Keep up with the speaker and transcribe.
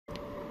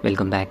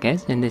Welcome back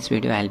guys. In this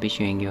video I'll be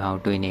showing you how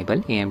to enable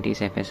AMD's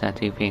FSR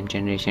 3 frame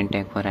generation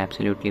tech for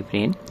absolutely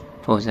free in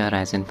Forza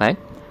Horizon 5.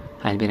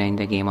 I'll be running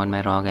the game on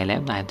my Rog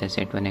Ally. I have the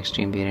Z1E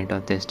extreme variant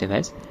of this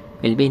device.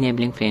 We'll be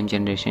enabling frame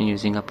generation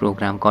using a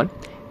program called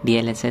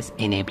DLSS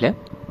enabler.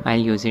 I'll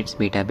use its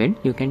beta build.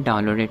 You can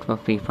download it for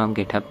free from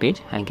GitHub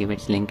page. I'll give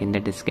its link in the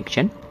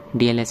description.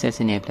 DLSS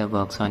enabler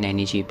works on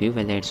any GPU,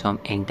 whether it's from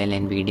Intel,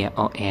 Nvidia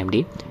or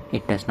AMD.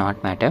 It does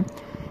not matter.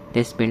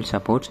 This build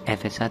supports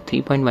FSR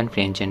 3.1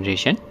 frame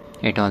generation.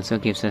 It also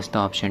gives us the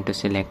option to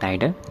select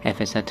either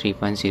FSR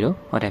 3.0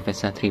 or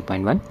FSR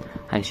 3.1.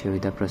 I'll show you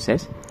the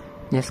process.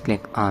 Just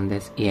click on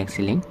this exe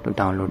link to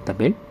download the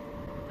build.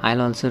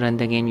 I'll also run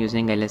the game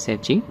using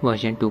LSFG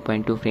version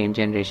 2.2 frame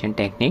generation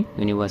technique.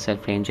 Universal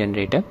frame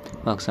generator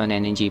works on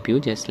any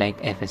GPU just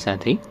like FSR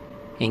 3.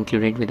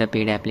 Included with a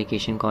paid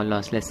application called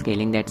Lossless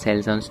Scaling that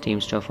sells on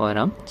Steam Store for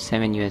around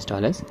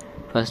 $7.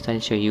 First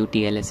I'll show you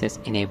DLSS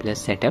enabler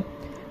setup.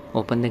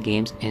 Open the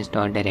game's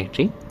install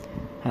directory.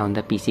 I'm on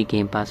the PC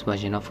Game Pass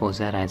version of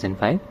Forza Horizon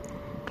 5.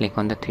 Click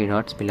on the three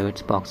dots below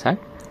its box art.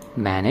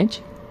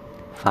 Manage.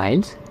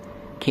 Files.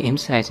 Game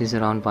size is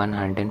around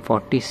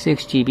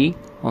 146 GB.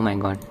 Oh my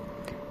god.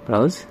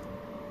 Browse.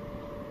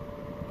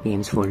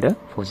 Games folder.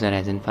 Forza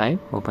Horizon 5.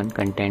 Open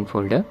content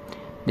folder.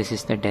 This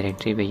is the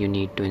directory where you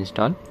need to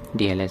install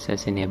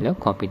DLSS enabler.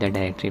 Copy the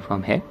directory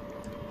from here.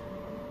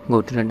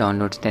 Go to the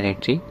downloads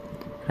directory.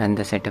 Run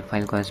the setup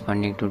file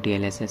corresponding to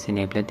DLSS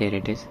enabler. There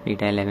it is.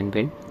 Beta 11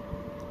 build.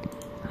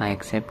 I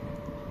accept.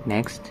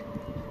 Next.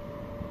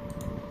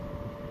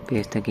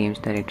 Paste the games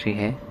directory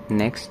here.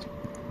 Next.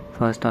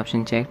 First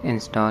option checked.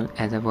 Install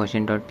as a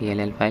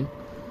version.dll file.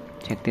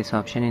 Check this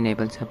option.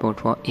 Enable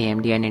support for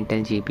AMD and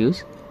Intel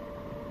GPUs.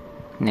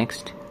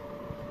 Next.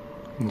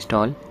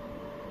 Install.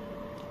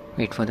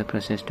 Wait for the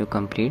process to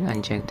complete.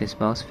 Uncheck this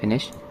box.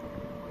 Finish.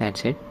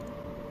 That's it.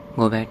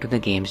 Go back to the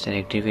games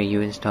directory where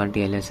you installed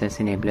DLSS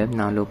enabler.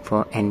 Now look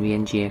for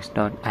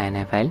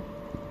nvngx.ini file.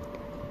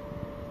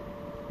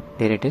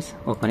 There it is.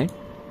 Open it.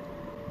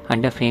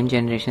 Under frame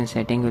generation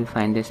setting, you'll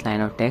find this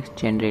line of text,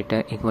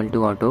 generator equal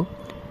to auto.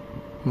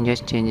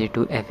 Just change it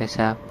to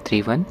FSR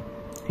 3.1.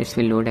 This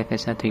will load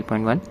FSR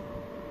 3.1.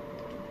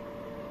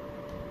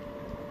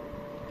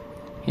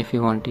 If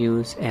you want to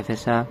use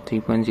FSR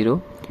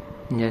 3.0,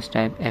 just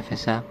type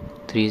FSR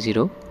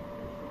 3.0.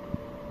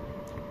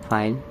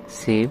 File,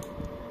 save,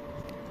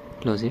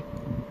 close it.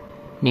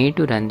 Need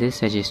to run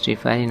this registry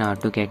file in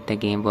order to get the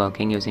game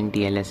working using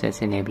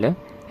DLSS enabler.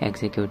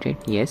 Execute it.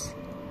 Yes.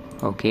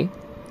 OK.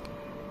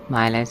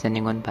 My Ally is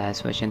running on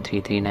BIOS version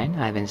 3.3.9.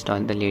 I have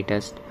installed the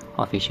latest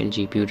official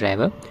GPU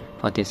driver.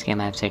 For this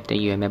game I have set the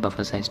UMA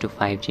buffer size to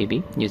 5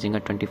 GB using a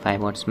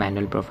 25 watts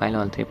manual profile.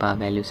 All three power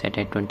values set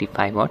at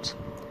 25 watts.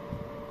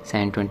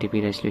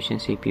 720p resolution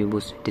CPU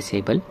boost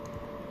disable.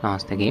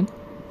 Launch the game.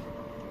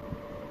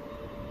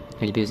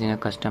 We'll be using a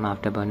custom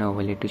Afterburner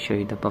overlay to show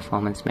you the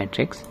performance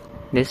metrics.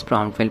 This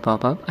prompt will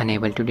pop up.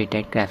 Unable to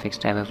detect graphics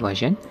driver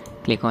version.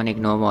 Click on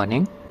ignore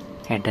warning.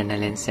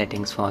 Adrenaline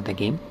settings for the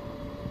game.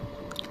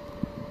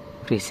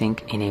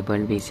 FreeSync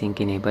enabled, VSync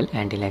enabled,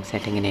 anti-lag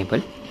setting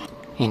enabled.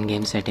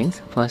 In-game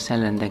settings. First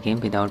I'll run the game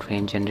without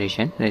frame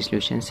generation.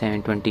 Resolution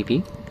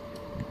 720p.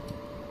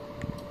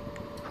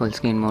 Full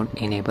screen mode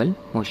enabled.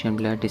 Motion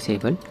blur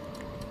disabled.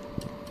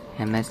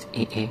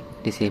 MSAA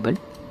disabled.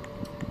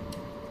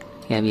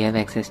 Here we have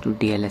access to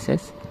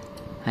DLSS.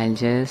 I'll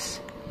just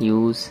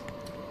use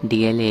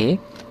DLAA.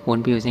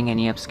 Won't be using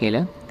any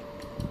upscaler.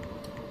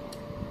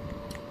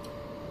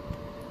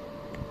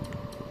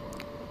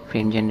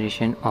 Frame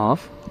generation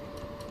off.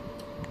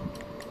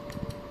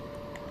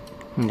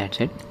 And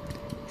that's it.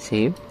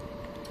 Save.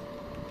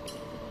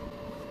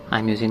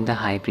 I'm using the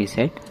high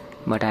preset,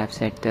 but I have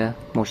set the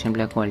motion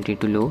blur quality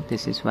to low.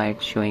 This is why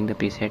it's showing the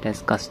preset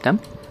as custom.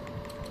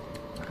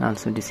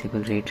 Also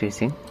disable ray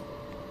tracing.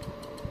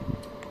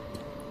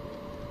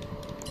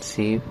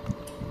 Save.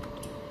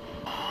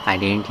 I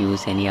didn't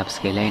use any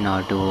upscaler in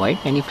order to avoid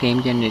any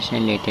frame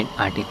generation related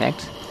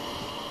artifacts.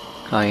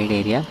 Crowded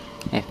area.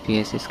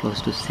 FPS is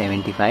close to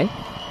 75.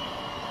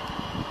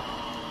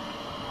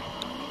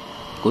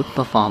 Good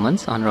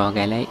performance on Rog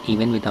Ally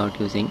even without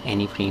using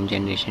any frame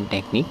generation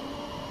technique.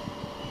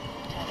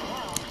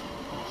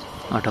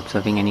 Not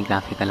observing any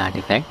graphical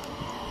artifact.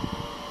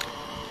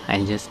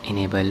 I'll just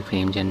enable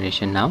frame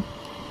generation now.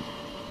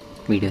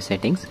 Video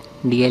settings.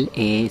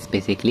 DLAA is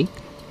basically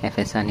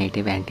FSR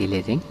native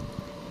anti-aliasing.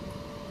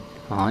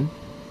 On.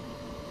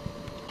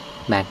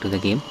 Back to the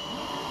game.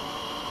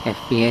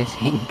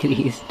 FPS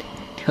increased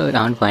to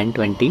around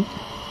 120.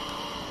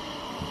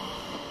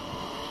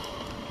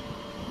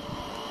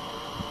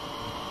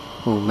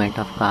 Movement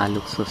of car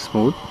looks so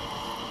smooth.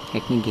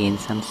 Let me gain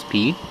some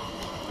speed.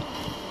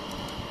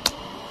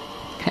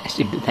 Crashed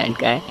into that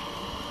guy.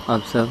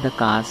 Observe the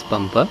car's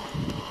bumper.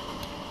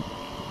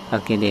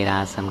 Okay, there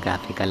are some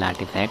graphical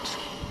artifacts.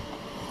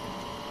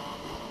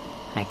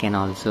 I can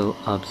also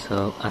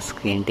observe a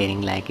screen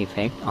tearing like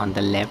effect on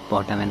the left,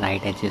 bottom and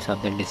right edges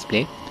of the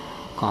display.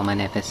 Common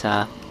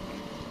FSR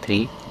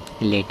 3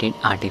 related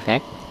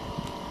artifact.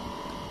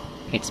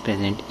 It's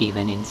present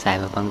even in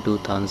Cyberpunk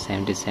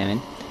 2077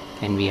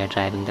 when we are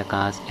driving the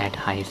cars at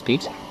high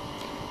speeds.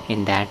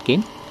 In that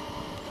game,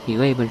 we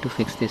were able to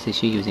fix this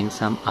issue using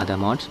some other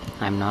mods.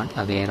 I'm not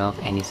aware of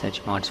any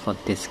such mods for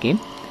this game,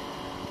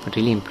 but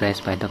really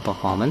impressed by the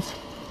performance.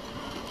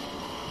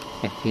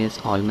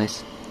 FPS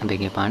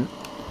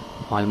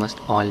almost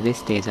always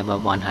stays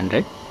above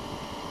 100.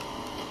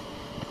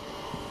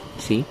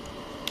 See,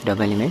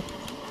 double image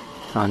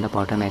on the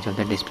bottom edge of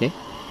the display.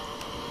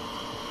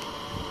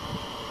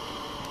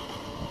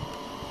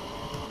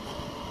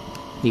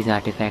 These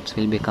artifacts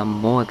will become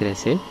more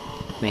aggressive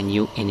when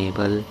you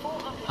enable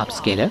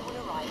upscaler.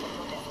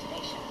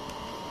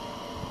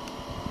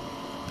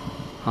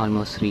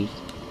 Almost reached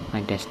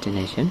my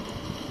destination.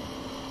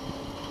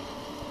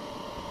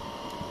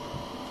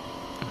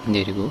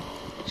 There you go.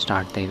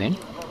 Start the event.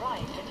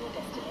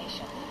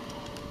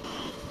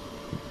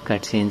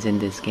 Cutscenes in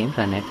this game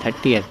run at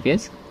 30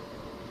 FPS.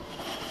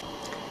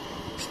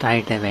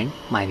 Start the event.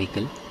 My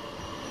vehicle.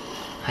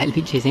 I'll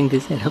be chasing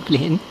this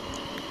aeroplane.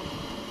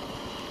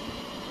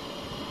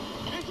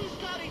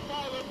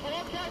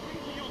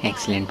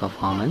 Excellent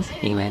performance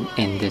even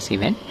in this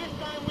event.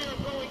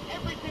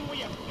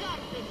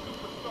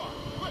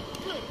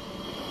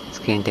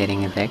 Screen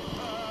tearing effect.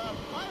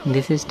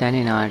 This is done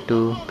in order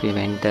to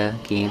prevent the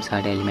game's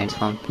HUD elements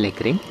from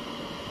flickering.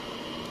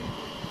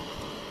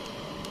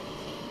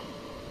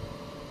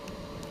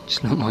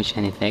 Slow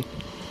motion effect.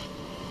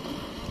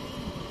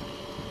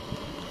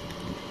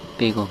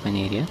 Big open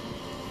area.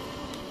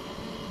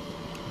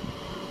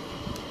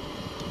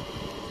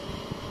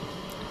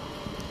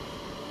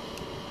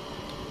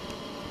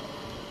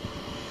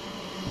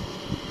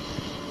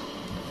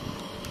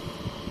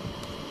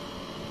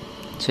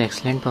 So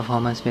excellent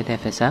performance with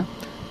FSR,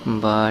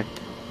 but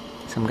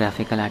some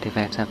graphical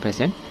artifacts are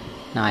present.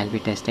 Now I'll be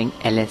testing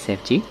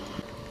LSFG.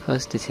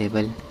 First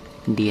disable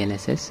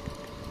DLSS.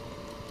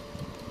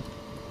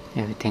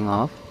 Everything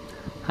off.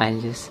 I'll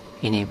just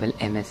enable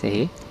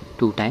MSAA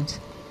 2 times.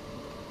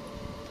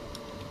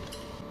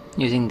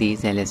 Using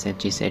these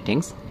LSFG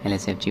settings,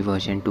 LSFG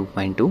version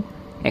 2.2,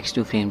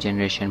 X2 frame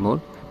generation mode,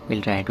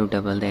 we'll try to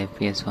double the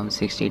FPS from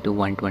 60 to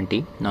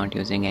 120, not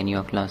using any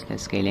of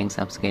lossless scaling,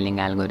 subscaling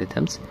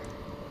algorithms.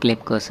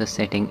 Clip cursor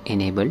setting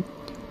enabled.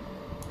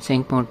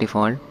 Sync mode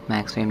default,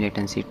 max frame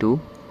latency 2.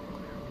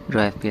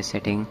 Draw FPS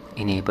setting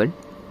enabled.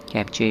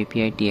 Capture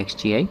API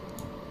TXGI.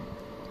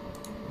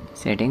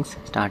 Settings,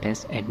 start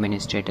as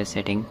administrator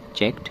setting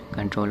checked.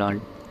 Control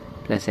Alt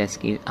plus S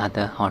key are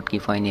the hotkey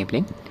for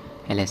enabling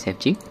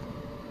LSFG.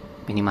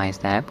 Minimize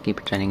the app, keep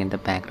it running in the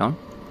background.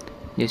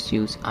 Just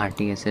use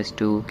RTSS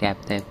to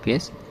cap the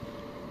FPS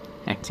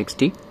at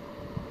 60.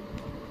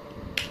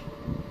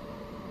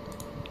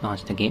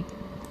 Launch the game.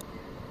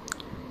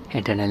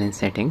 Adrenaline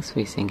settings,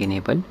 VSync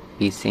enabled.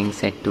 VSync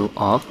set to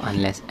off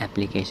unless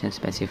application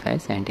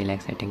specifies.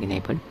 Anti-lag setting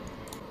enabled.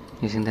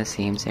 Using the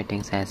same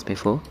settings as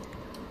before.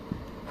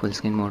 Full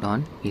screen mode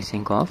on,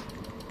 VSync off.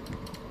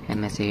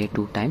 MSAA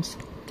 2 times.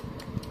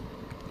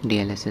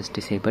 DLSS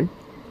disabled.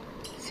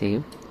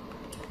 Save.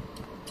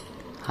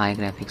 High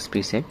graphics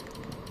preset.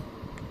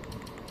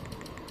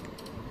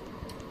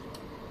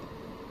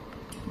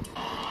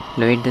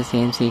 Load the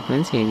same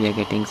sequence. Here we are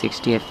getting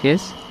 60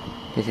 FPS.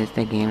 This is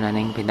the game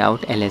running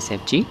without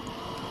LSFG.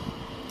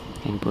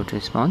 Input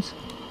response.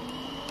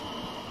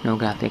 No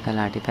graphical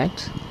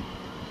artifacts.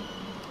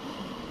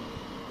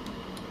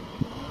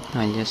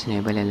 I'll just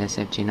enable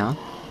LSFG now.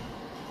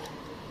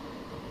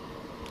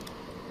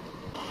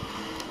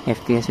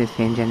 FPS with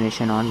frame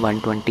generation on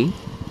 120.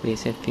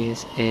 Base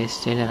FPS is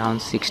still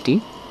around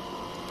 60.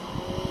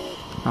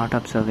 Not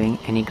observing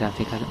any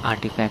graphical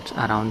artifacts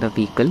around the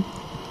vehicle.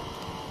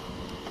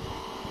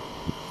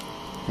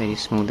 Very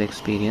smooth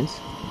experience.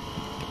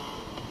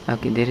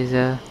 Okay, there is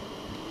a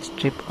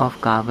strip of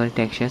carver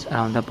textures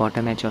around the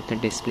bottom edge of the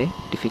display.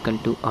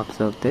 Difficult to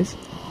observe this.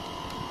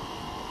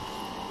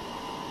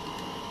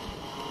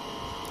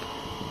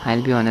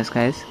 I'll be honest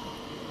guys,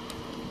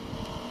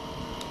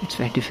 it's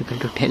very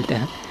difficult to tell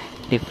the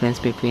difference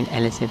between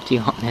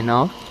LSFG on and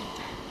off,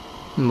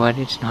 but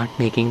it's not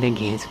making the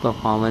game's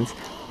performance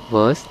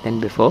worse than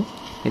before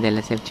with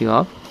LSFG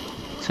off,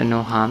 so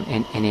no harm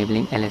in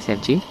enabling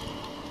LSFG.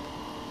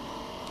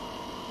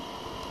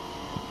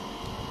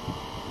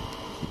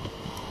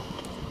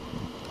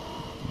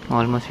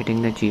 Almost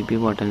hitting the GPU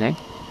bottleneck.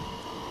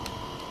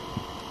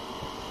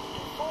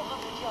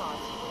 400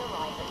 yards, you will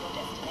arrive at your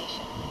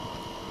destination.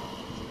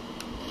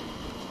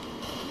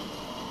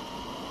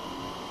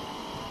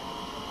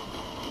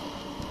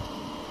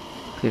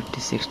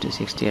 (56 to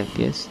 60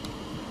 FPS).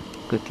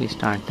 Quickly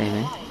start the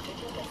event.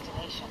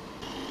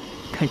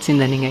 Cutscene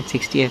running at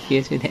 60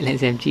 FPS with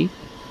LSFG.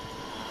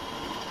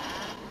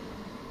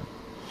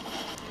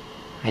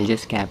 I'll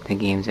just cap the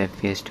game's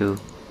FPS to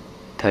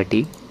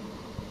 30.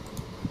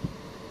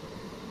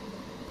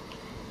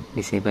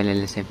 Disable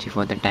LSFG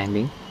for the time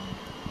being.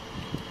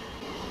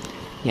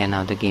 Yeah,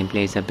 now the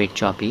gameplay is a bit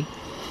choppy.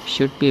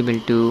 Should be able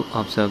to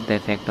observe the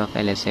effect of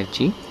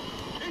LSFG.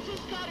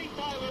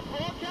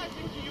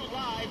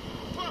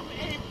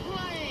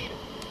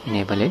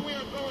 Enable it.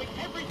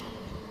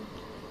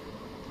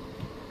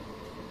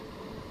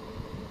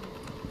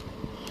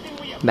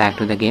 Back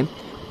to the game.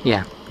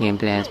 Yeah,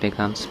 gameplay has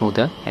become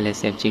smoother.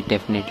 LSFG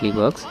definitely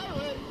works.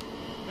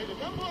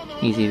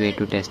 Easy way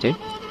to test it.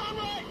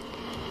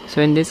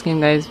 So in this game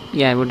guys,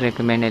 yeah, I would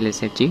recommend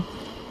LSFG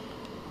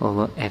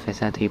over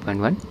FSR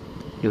 3.1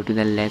 due to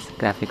the less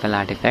graphical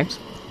artifacts.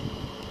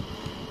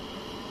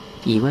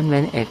 Even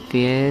when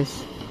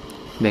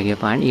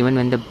even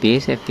when the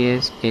base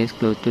FPS is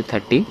close to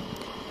 30,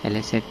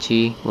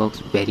 LSFG works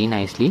very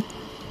nicely.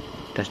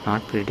 Does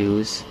not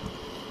produce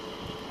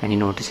any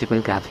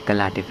noticeable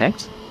graphical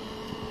artifacts.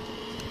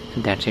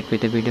 So that's it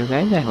with the video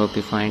guys. I hope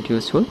you find it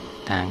useful.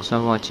 Thanks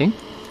for watching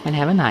and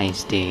have a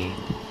nice day.